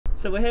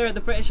So we're here at the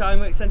British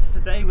Ironworks Centre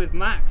today with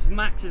Max.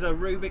 Max is a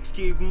Rubik's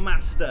Cube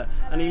master.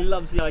 Hello. And he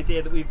loves the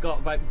idea that we've got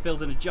about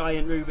building a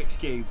giant Rubik's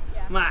Cube.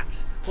 Yeah.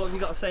 Max, what have you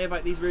got to say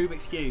about these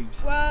Rubik's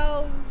Cubes?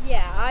 Well,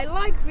 yeah, I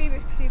like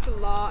Rubik's Cubes a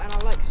lot and I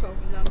like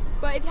solving them.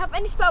 But if you have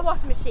any spare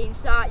washing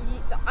machines that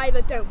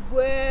either don't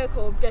work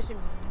or doesn't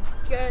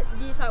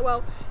use that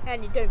well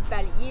and you don't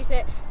barely use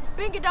it, just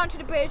bring it down to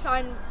the British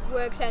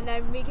Ironworks and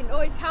then we can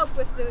always help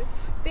with the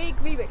big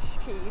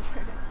Rubik's Cube.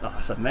 Oh,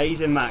 that's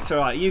amazing, Max.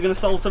 Alright, are you going to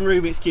solve some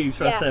Rubik's Cubes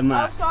for us then,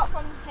 Max? I'll start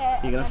from here.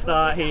 You're going to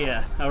start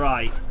here.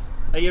 Alright.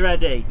 Are you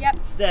ready?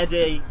 Yep.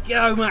 Steady.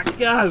 Go, Max,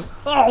 go!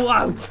 Oh,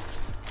 whoa!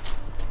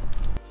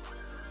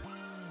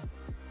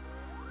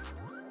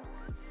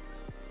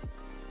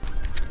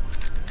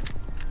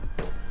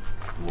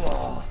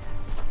 Whoa.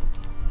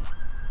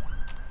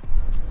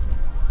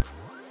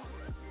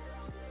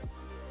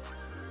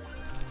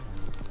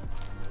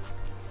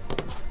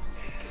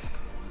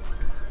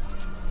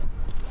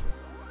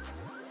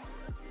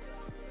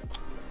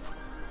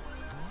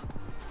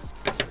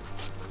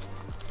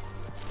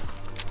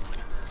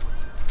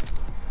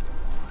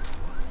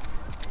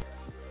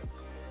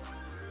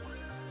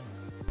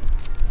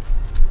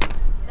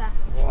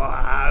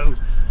 Wow,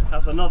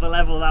 that's another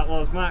level that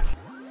was, Max.